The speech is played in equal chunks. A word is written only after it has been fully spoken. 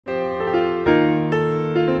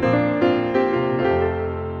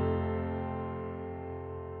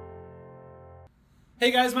Hey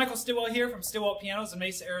guys, Michael Stillwell here from Stillwell Pianos in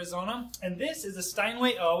Mesa, Arizona, and this is a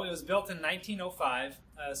Steinway O. It was built in 1905.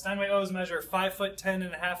 Steinway O's measure 5 foot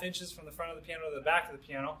 10.5 inches from the front of the piano to the back of the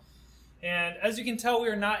piano. And as you can tell, we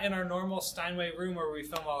are not in our normal Steinway room where we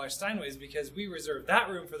film all our Steinways because we reserve that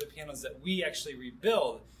room for the pianos that we actually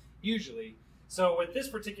rebuild, usually. So with this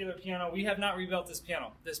particular piano, we have not rebuilt this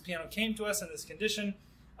piano. This piano came to us in this condition.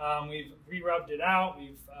 We've re-rubbed it out.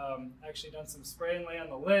 We've actually done some spray and lay on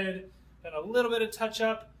the lid. Done a little bit of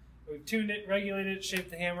touch-up. We've tuned it, regulated it,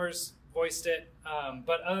 shaped the hammers, voiced it.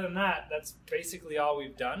 But other than that, that's basically all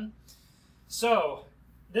we've done. So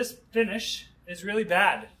this finish is really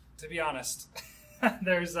bad, to be honest.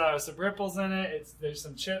 There's some ripples in it. There's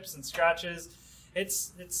some chips and scratches.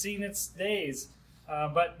 It's seen its days.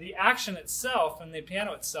 But the action itself and the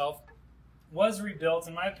piano itself was rebuilt,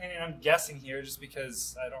 in my opinion. I'm guessing here just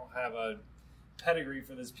because I don't have a pedigree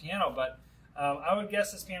for this piano, but I would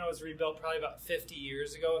guess this piano was rebuilt probably about 50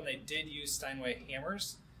 years ago, and they did use Steinway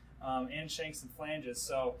hammers and shanks and flanges.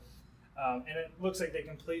 So, and it looks like they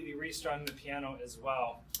completely restrung the piano as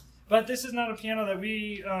well. But this is not a piano that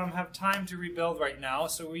we have time to rebuild right now,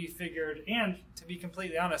 so we figured, and to be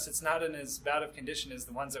completely honest, it's not in as bad of condition as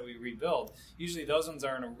the ones that we rebuild. Usually those ones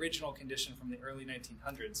are in original condition from the early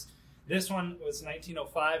 1900s. This one was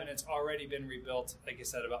 1905, and it's already been rebuilt, like I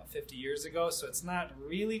said, about 50 years ago, so it's not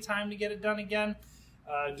really time to get it done again.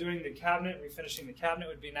 Doing the cabinet, refinishing the cabinet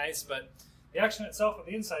would be nice, but the action itself on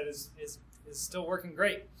the inside is still working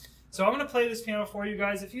great. So I'm going to play this piano for you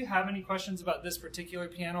guys. If you have any questions about this particular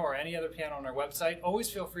piano or any other piano on our website, always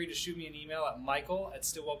feel free to shoot me an email at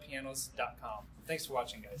michael@stillwellpianos.com. Thanks for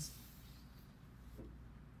watching, guys.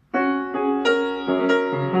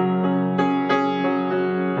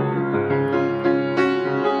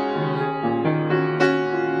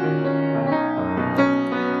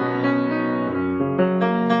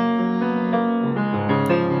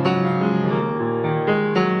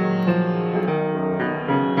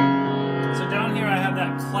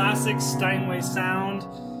 Classic Steinway sound,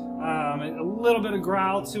 a little bit of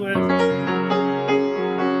growl to it, but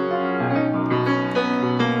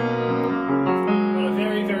a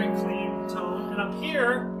very, very clean tone. And up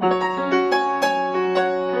here, a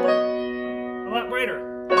lot brighter.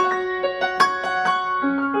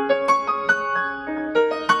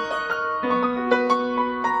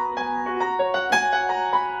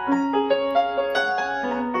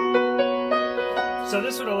 So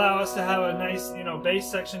this would allow us to have a nice,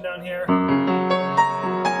 bass section down here,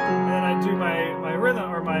 and then I do my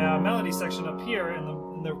rhythm or my melody section up here,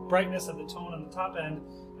 and the brightness of the tone on the top end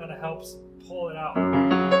kind of helps pull it out.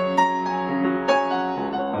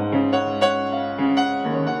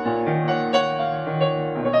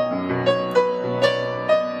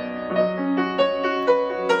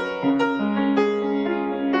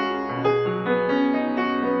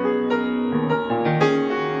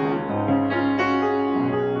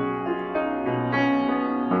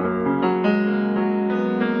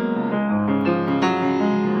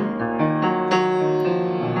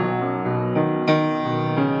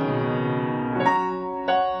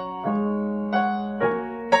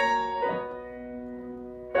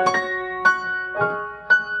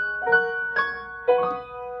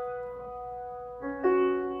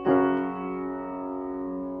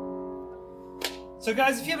 So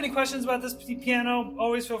guys, if you have any questions about this piano,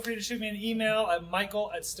 always feel free to shoot me an email at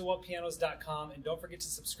michael@stillwellpianos.com, and don't forget to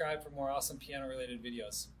subscribe for more awesome piano related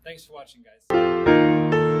videos. Thanks for watching, guys.